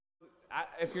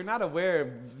if you're not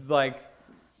aware, like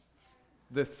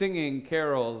the singing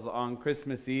carols on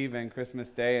Christmas Eve and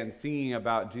Christmas Day and singing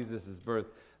about Jesus' birth,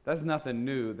 that's nothing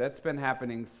new. That's been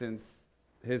happening since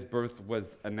his birth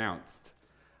was announced,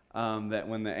 that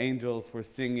when the angels were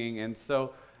singing. And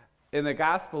so in the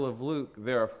Gospel of Luke,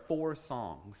 there are 4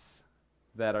 songs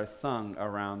that are sung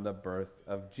around the birth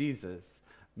of Jesus.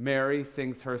 Mary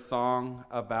sings her song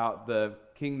about the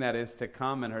king that is to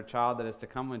come and her child that is to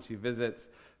come when she visits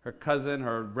her cousin,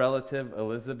 her relative,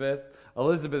 Elizabeth.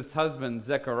 Elizabeth's husband,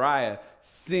 Zechariah,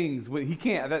 sings.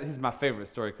 He's my favorite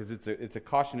story because it's a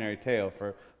cautionary tale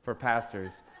for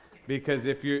pastors. Because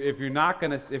if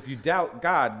you doubt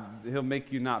God, he'll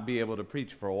make you not be able to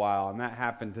preach for a while. And that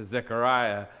happened to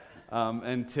Zechariah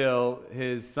until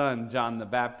his son, John the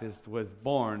Baptist, was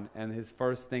born. And his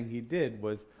first thing he did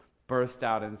was burst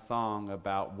out in song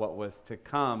about what was to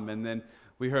come. And then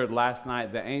we heard last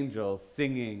night the angels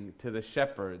singing to the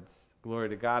shepherds, glory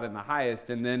to God in the highest.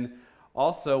 And then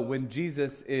also when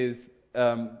Jesus is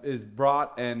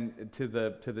brought to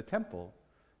the temple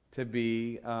to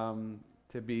be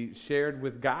shared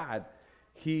with God,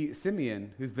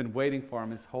 Simeon, who's been waiting for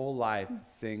him his whole life,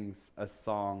 sings a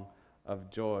song of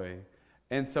joy.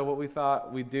 And so what we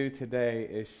thought we'd do today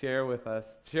is share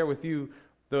with you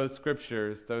those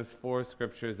scriptures, those 4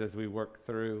 scriptures as we work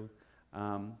through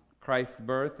Christ's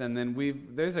birth. And then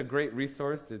there's a great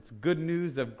resource. It's Good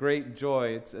News of Great Joy.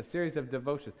 It's a series of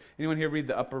devotions. Anyone here read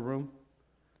The Upper Room?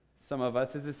 Some of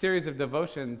us. It's a series of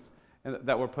devotions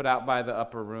that were put out by The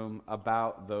Upper Room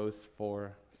about those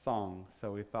 4 songs.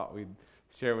 So we thought we'd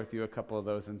share with you a couple of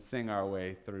those and sing our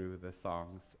way through the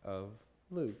songs of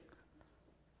Luke.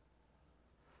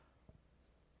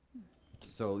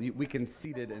 So we can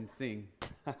seat it and sing.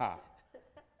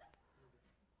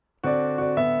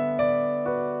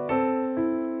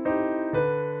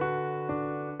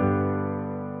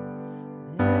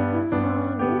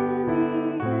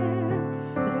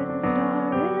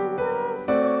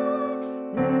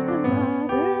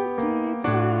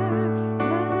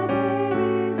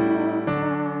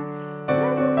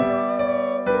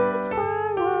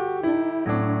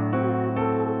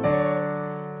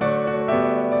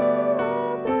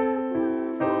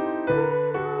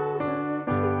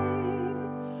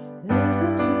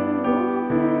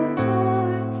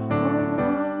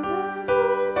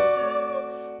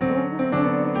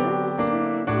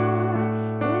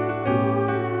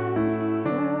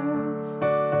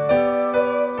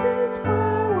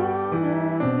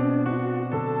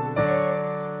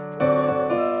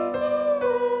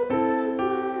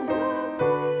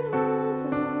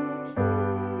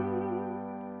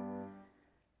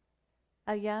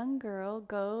 A young girl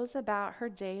goes about her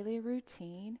daily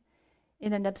routine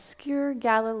in an obscure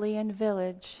Galilean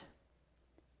village.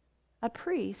 A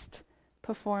priest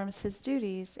performs his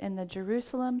duties in the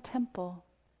Jerusalem temple.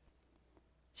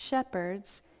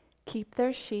 Shepherds keep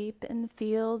their sheep in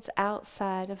fields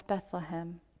outside of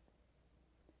Bethlehem.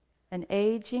 An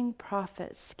aging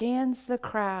prophet scans the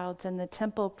crowds in the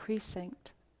temple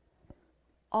precinct.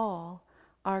 All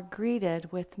are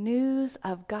greeted with news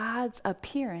of God's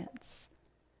appearance.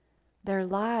 Their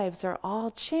lives are all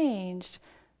changed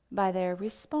by their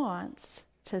response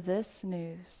to this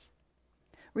news.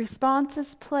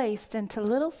 Responses placed into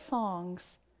little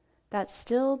songs that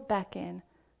still beckon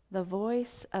the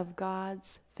voice of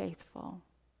God's faithful.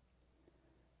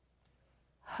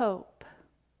 Hope,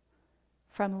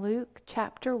 from Luke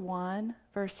chapter 1,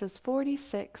 verses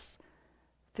 46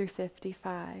 through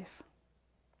 55.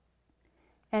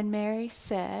 And Mary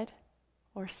said,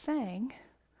 or sang,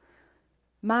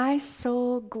 "My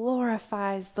soul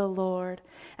glorifies the Lord,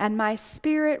 and my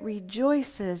spirit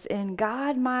rejoices in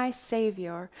God my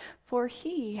Savior, for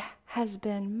he has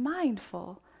been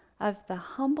mindful of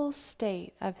the humble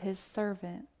state of his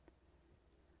servant.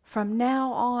 From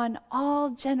now on,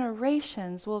 all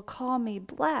generations will call me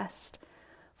blessed,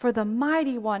 for the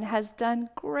Mighty One has done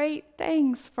great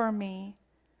things for me.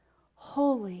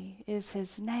 Holy is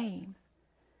his name.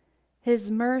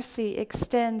 His mercy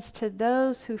extends to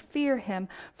those who fear him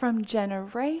from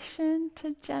generation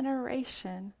to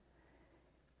generation.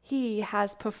 He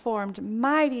has performed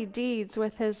mighty deeds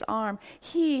with his arm.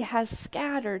 He has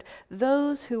scattered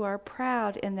those who are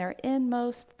proud in their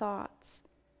inmost thoughts.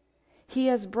 He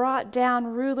has brought down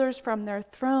rulers from their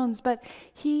thrones, but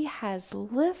he has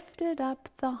lifted up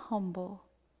the humble.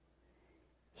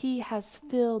 He has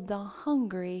filled the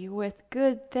hungry with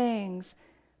good things,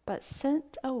 but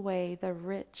sent away the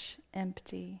rich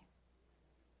empty.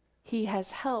 He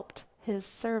has helped his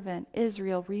servant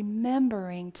Israel,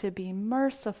 remembering to be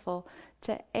merciful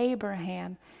to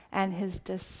Abraham and his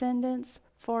descendants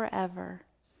forever.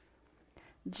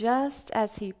 just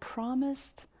as he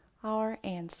promised our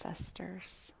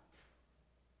ancestors.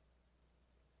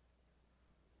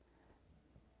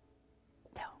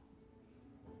 No.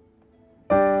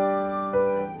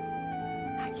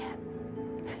 Not yet.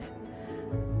 Not yet.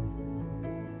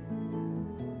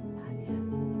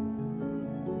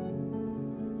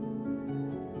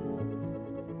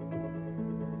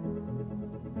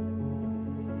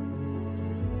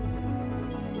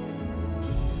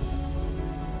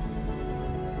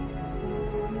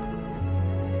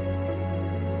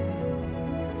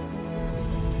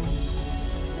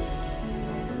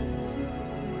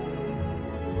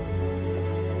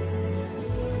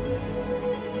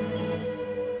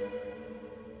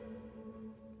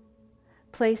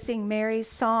 Placing Mary's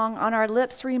song on our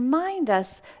lips remind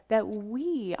us that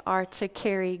we are to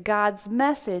carry God's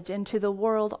message into the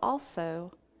world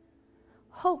also.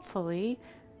 Hopefully,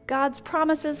 God's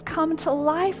promises come to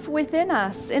life within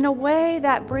us in a way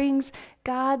that brings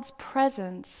God's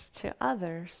presence to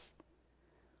others.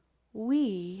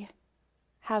 We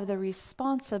have the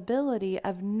responsibility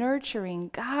of nurturing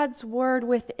God's word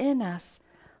within us,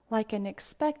 like an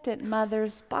expectant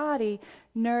mother's body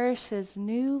nourishes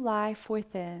new life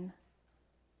within.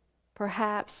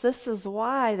 Perhaps this is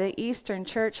why the Eastern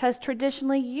Church has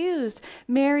traditionally used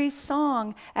Mary's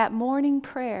song at morning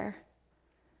prayer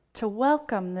to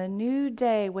welcome the new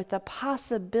day with the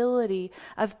possibility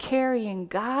of carrying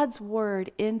God's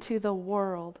word into the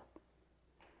world.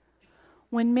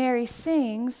 When Mary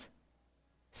sings,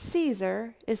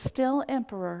 Caesar is still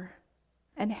emperor,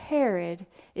 and Herod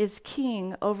is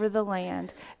king over the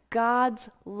land. God's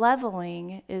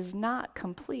leveling is not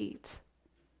complete.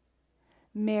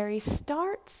 Mary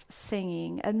starts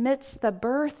singing amidst the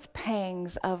birth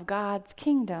pangs of God's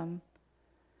kingdom.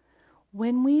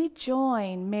 When we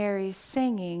join Mary's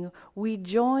singing, we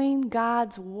join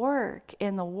God's work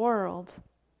in the world.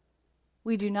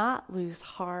 We do not lose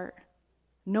heart,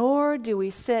 nor do we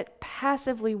sit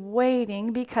passively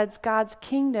waiting because God's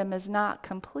kingdom is not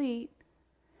complete.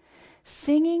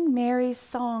 Singing Mary's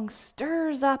song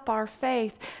stirs up our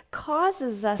faith,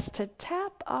 causes us to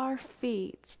tap our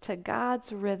feet to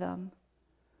God's rhythm.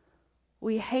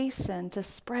 We hasten to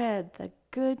spread the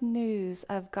good news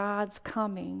of God's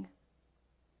coming.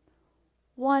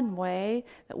 One way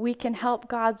that we can help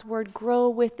God's word grow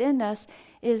within us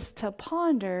is to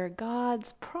ponder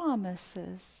God's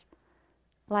promises,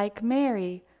 like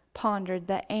Mary pondered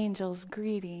the angel's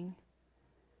greeting.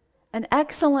 An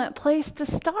excellent place to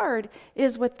start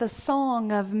is with the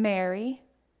Song of Mary.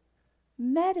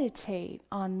 Meditate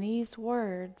on these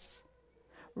words.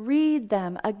 Read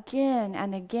them again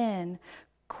and again.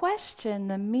 Question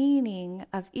the meaning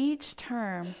of each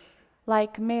term,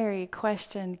 like Mary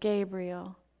questioned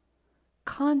Gabriel.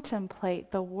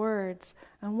 Contemplate the words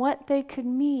and what they could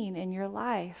mean in your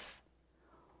life.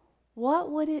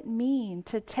 What would it mean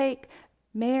to take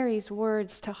Mary's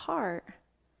words to heart?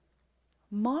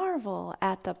 Marvel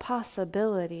at the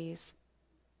possibilities.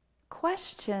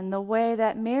 Question the way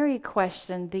that Mary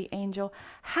questioned the angel.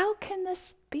 How can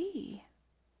this be?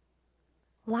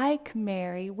 Like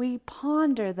Mary, we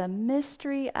ponder the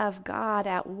mystery of God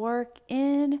at work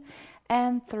in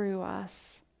and through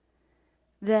us.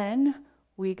 Then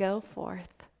we go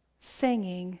forth,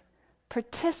 singing,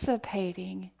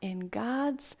 participating in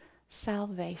God's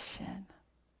salvation.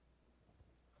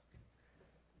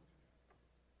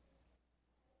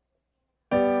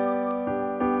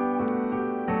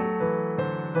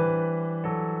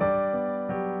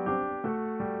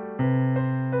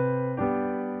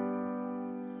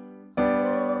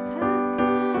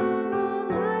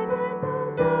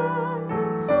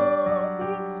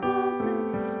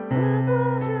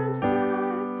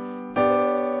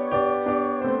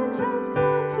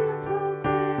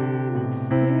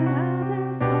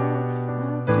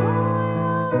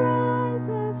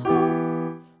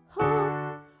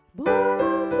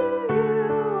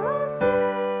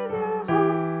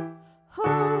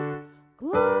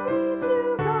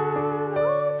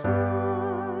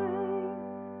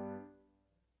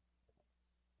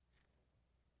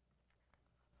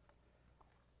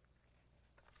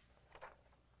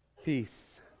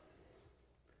 Peace.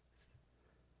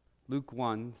 Luke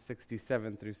 1,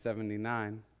 67 through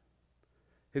 79.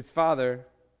 His father,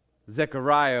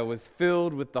 Zechariah, was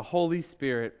filled with the Holy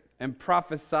Spirit and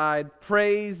prophesied,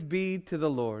 "Praise be to the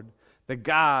Lord, the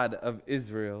God of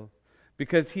Israel,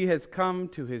 because he has come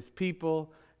to his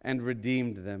people and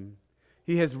redeemed them.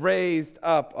 He has raised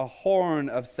up a horn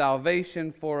of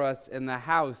salvation for us in the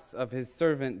house of his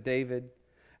servant David,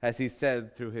 as he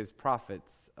said through his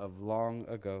prophets of long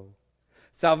ago.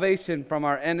 Salvation from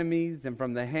our enemies and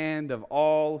from the hand of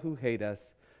all who hate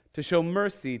us, to show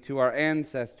mercy to our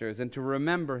ancestors, and to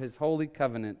remember his holy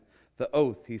covenant, the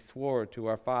oath he swore to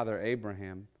our father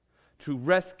Abraham, to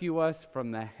rescue us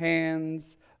from the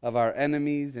hands of our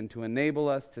enemies and to enable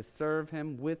us to serve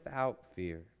him without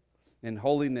fear, in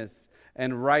holiness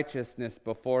and righteousness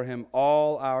before him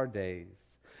all our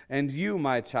days. And you,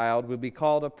 my child, will be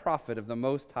called a prophet of the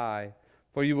Most High,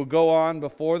 for you will go on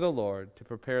before the Lord to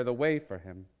prepare the way for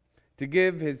him, to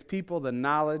give his people the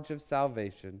knowledge of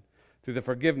salvation through the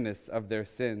forgiveness of their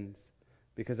sins,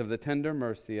 because of the tender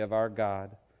mercy of our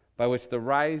God, by which the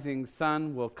rising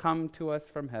sun will come to us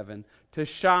from heaven, to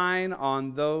shine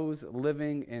on those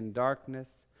living in darkness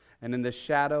and in the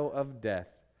shadow of death,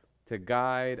 to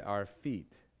guide our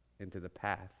feet into the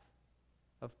path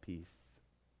of peace.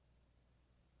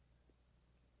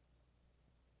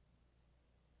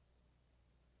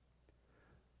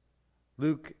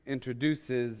 Luke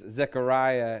introduces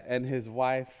Zechariah and his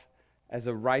wife as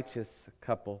a righteous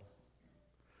couple.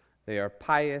 They are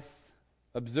pious,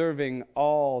 observing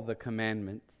all the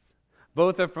commandments.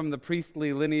 Both are from the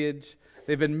priestly lineage.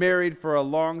 They've been married for a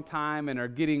long time and are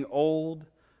getting old,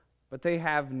 but they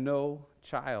have no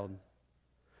child.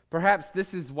 Perhaps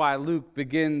this is why Luke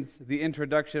begins the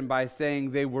introduction by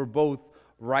saying they were both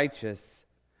righteous.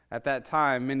 At that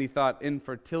time, many thought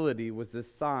infertility was a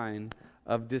sign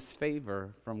of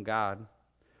disfavor from God.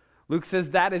 Luke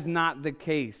says that is not the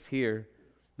case here.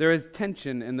 There is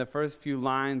tension in the first few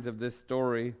lines of this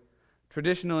story.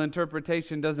 Traditional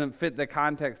interpretation doesn't fit the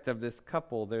context of this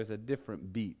couple. There's a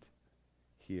different beat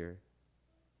here.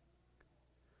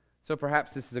 So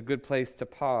perhaps this is a good place to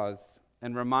pause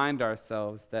and remind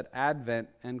ourselves that Advent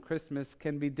and Christmas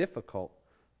can be difficult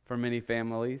for many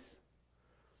families.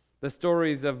 The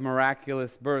stories of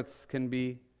miraculous births can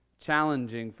be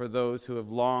challenging for those who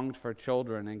have longed for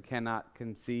children and cannot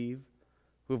conceive,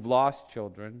 who've lost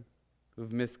children,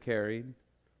 who've miscarried.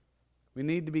 We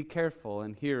need to be careful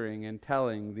in hearing and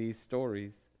telling these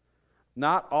stories.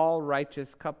 Not all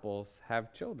righteous couples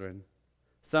have children.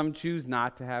 Some choose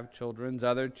not to have children,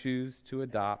 others choose to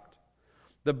adopt.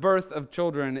 The birth of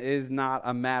children is not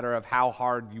a matter of how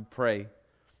hard you pray.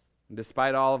 And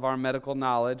despite all of our medical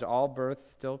knowledge, all births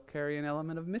still carry an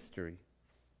element of mystery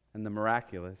and the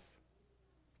miraculous.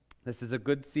 This is a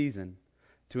good season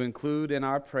to include in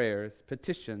our prayers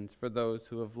petitions for those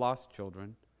who have lost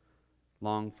children,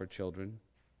 long for children.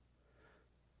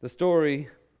 The story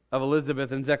of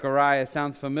Elizabeth and Zechariah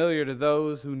sounds familiar to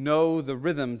those who know the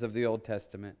rhythms of the Old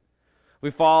Testament.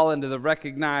 We fall into the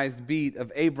recognized beat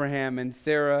of Abraham and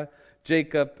Sarah,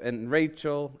 Jacob and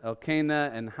Rachel,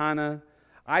 Elkanah and Hannah.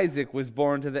 Isaac was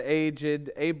born to the aged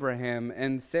Abraham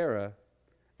and Sarah.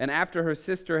 And after her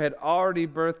sister had already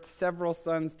birthed several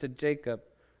sons to Jacob,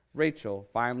 Rachel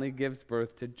finally gives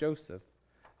birth to Joseph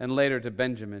and later to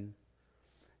Benjamin.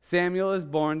 Samuel is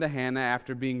born to Hannah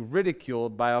after being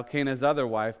ridiculed by Elkanah's other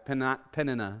wife,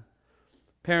 Peninnah.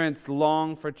 Parents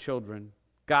long for children.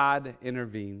 God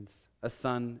intervenes. A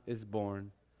son is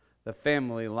born. The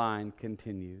family line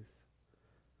continues.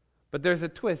 But there's a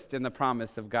twist in the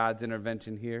promise of God's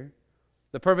intervention here.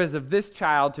 The purpose of this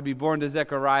child to be born to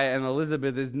Zechariah and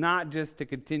Elizabeth is not just to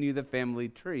continue the family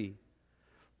tree.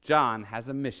 John has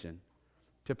a mission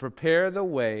to prepare the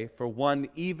way for one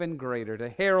even greater, to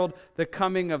herald the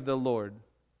coming of the Lord.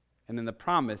 And in the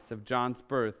promise of John's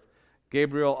birth,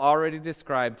 Gabriel already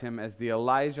described him as the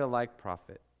Elijah-like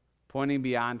prophet, pointing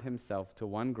beyond himself to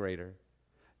one greater.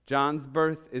 John's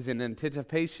birth is an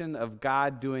anticipation of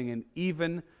God doing an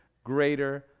even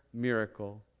greater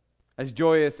miracle. As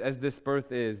joyous as this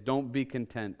birth is, don't be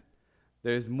content.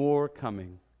 There's more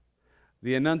coming.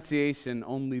 The Annunciation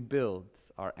only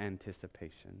builds our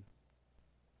anticipation.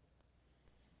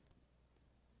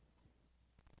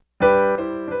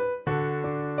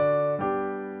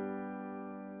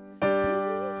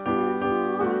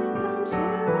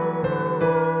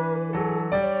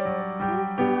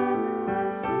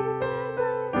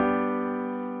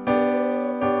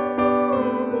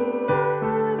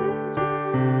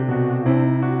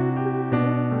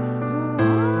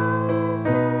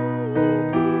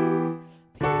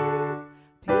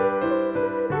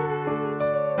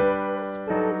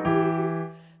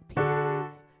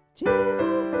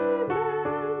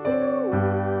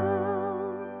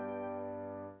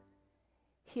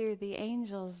 Hear the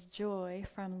angel's joy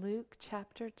from Luke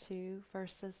chapter 2,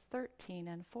 verses 13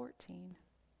 and 14.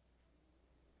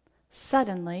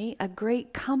 Suddenly, a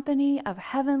great company of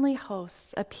heavenly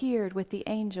hosts appeared with the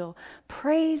angel,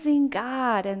 praising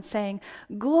God and saying,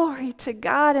 "Glory to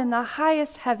God in the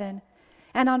highest heaven,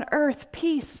 and on earth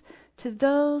peace to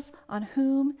those on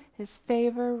whom his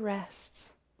favor rests."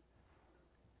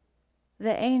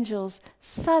 the angel's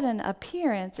sudden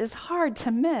appearance is hard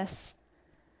to miss.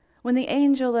 When the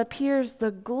angel appears,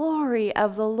 the glory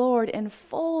of the Lord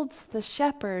enfolds the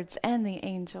shepherds and the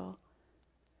angel.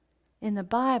 In the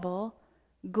Bible,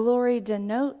 glory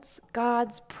denotes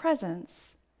God's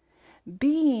presence.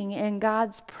 Being in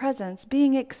God's presence,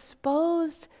 being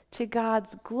exposed to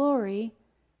God's glory,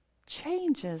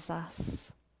 changes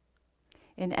us.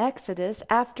 In Exodus,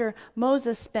 after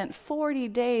Moses spent 40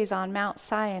 days on Mount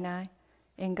Sinai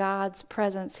in God's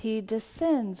presence, he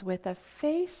descends with a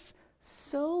face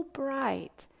so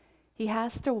bright he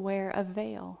has to wear a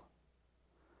veil.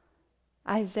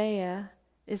 Isaiah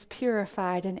is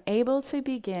purified and able to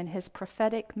begin his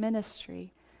prophetic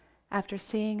ministry after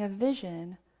seeing a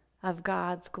vision of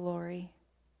God's glory.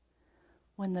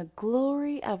 When the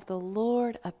glory of the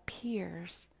Lord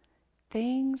appears,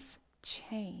 things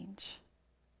change.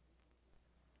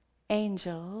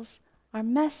 Angels are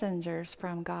messengers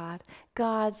from God,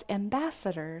 God's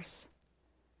ambassadors.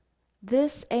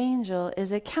 This angel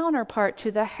is a counterpart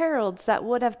to the heralds that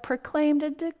would have proclaimed a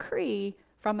decree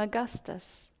from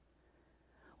Augustus.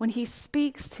 When he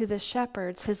speaks to the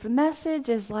shepherds, his message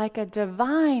is like a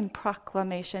divine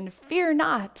proclamation. Fear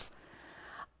not.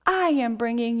 I am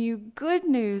bringing you good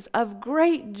news of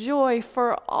great joy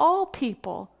for all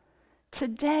people.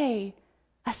 Today,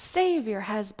 a Savior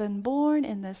has been born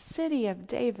in the city of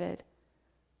David,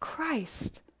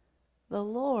 Christ the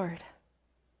Lord.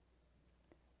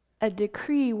 A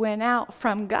decree went out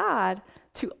from God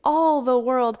to all the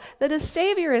world that a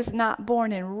Savior is not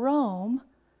born in Rome,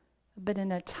 but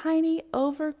in a tiny,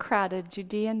 overcrowded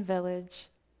Judean village.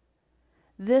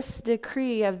 This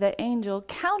decree of the angel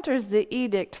counters the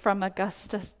edict from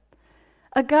Augustus.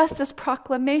 Augustus'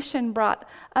 proclamation brought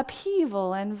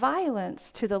upheaval and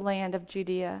violence to the land of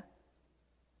Judea.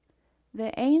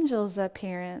 The angel's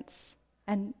appearance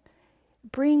and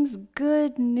brings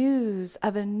good news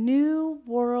of a new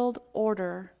world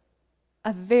order.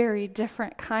 A very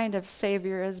different kind of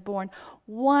Savior is born,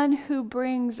 one who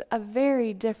brings a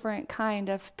very different kind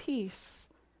of peace.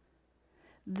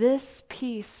 This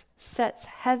peace sets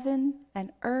heaven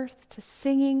and earth to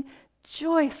singing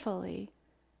joyfully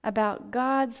about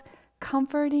God's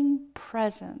comforting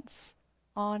presence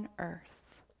on earth.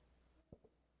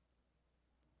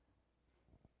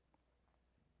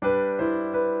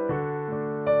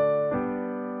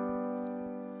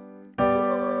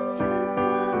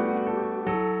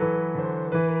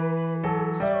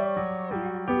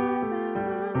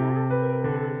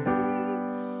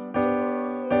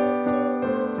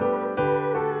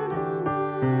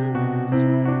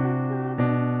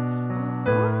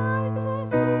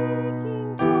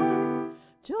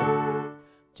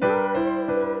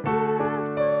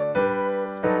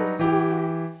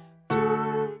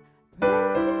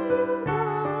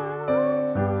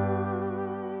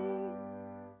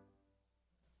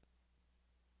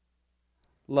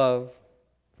 Love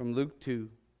from Luke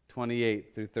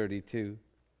 2:28 through 32.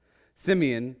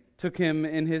 Simeon took him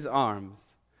in his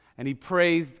arms, and he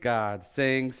praised God,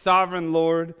 saying, Sovereign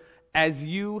Lord, as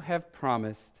you have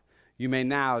promised, you may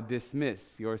now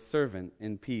dismiss your servant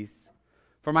in peace.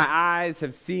 For my eyes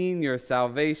have seen your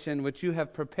salvation, which you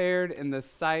have prepared in the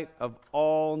sight of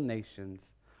all nations,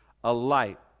 a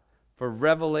light for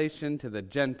revelation to the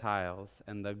Gentiles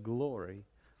and the glory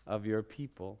of your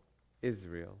people,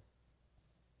 Israel.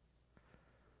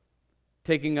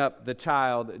 Taking up the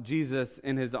child, Jesus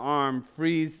in his arm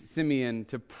frees Simeon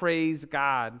to praise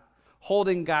God.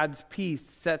 Holding God's peace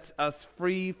sets us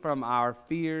free from our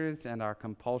fears and our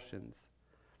compulsions.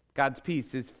 God's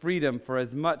peace is freedom for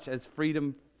as much as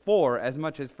freedom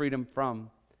from.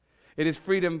 It is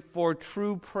freedom for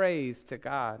true praise to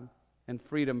God and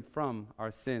freedom from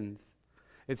our sins.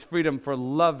 It's freedom for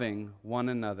loving one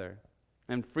another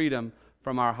and freedom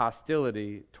from our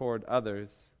hostility toward others.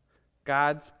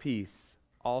 God's peace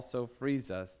also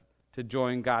frees us to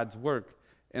join God's work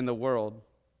in the world.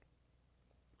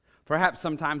 Perhaps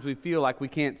sometimes we feel like we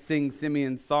can't sing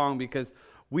Simeon's song because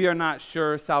we are not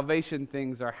sure salvation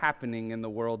things are happening in the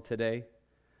world today.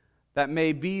 That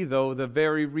may be, though, the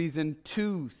very reason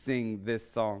to sing this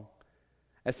song.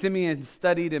 As Simeon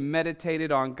studied and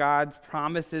meditated on God's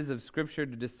promises of Scripture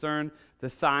to discern the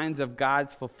signs of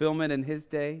God's fulfillment in his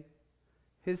day,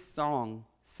 his song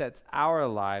sets our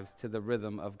lives to the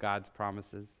rhythm of God's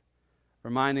promises,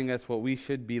 reminding us what we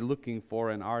should be looking for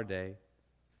in our day.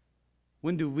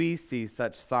 When do we see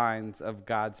such signs of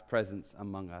God's presence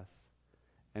among us?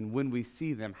 And when we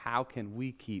see them, how can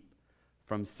we keep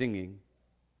from singing?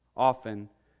 Often,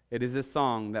 it is a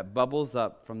song that bubbles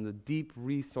up from the deep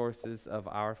resources of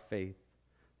our faith,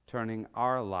 turning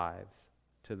our lives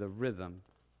to the rhythm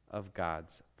of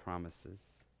God's promises.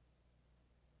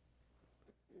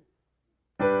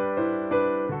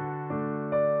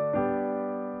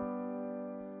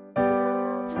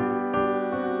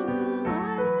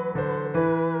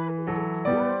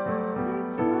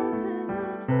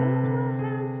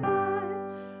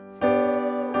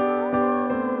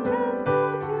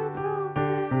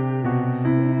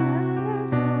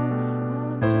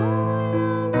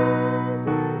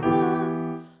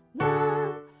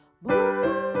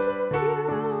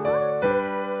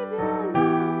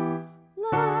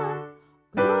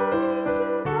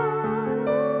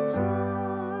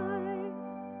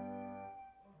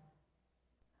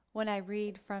 When I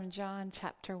read from John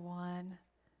chapter 1,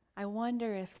 I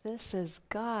wonder if this is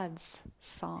God's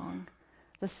song,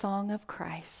 the song of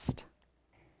Christ.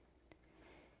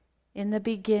 In the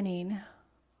beginning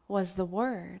was the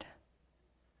Word,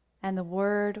 and the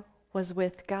Word was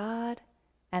with God,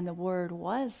 and the Word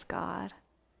was God.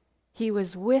 He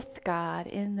was with God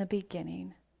in the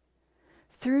beginning.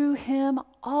 Through him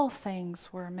all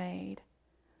things were made.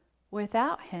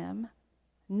 Without him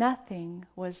nothing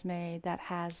was made that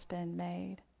has been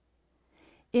made.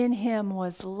 In him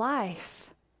was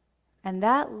life, and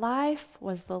that life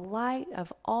was the light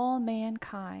of all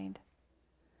mankind.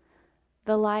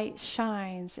 The light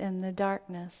shines in the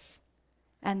darkness,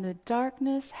 and the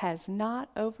darkness has not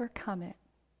overcome it.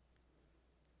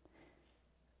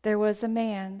 There was a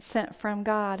man sent from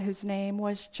God whose name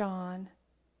was John.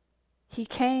 He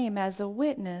came as a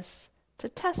witness to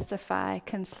testify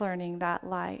concerning that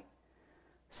light,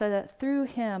 so that through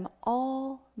him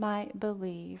all might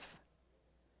believe.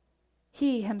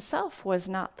 He himself was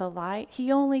not the light.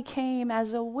 He only came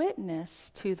as a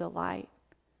witness to the light.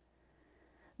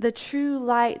 The true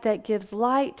light that gives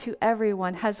light to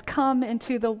everyone has come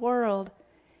into the world.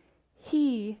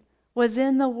 He was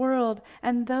in the world,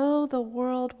 and though the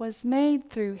world was made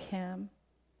through him,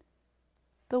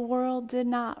 the world did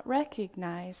not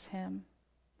recognize him.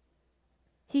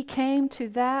 He came to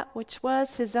that which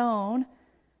was his own,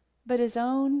 but his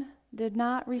own did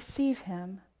not receive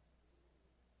him.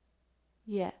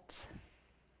 Yet,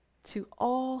 to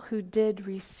all who did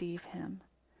receive him,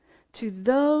 to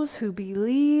those who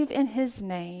believe in his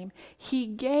name, he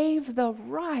gave the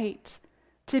right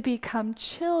to become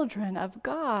children of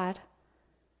God.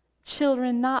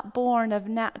 Children not born of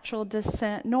natural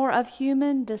descent, nor of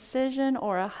human decision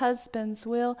or a husband's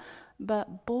will,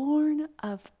 but born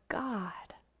of God.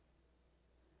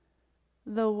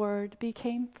 The Word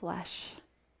became flesh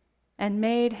and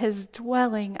made his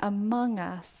dwelling among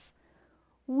us.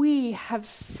 We have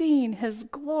seen his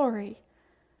glory,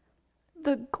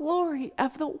 the glory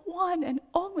of the one and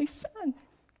only Son,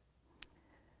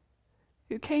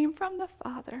 who came from the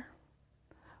Father,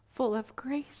 full of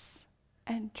grace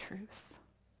and truth.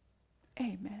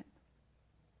 Amen.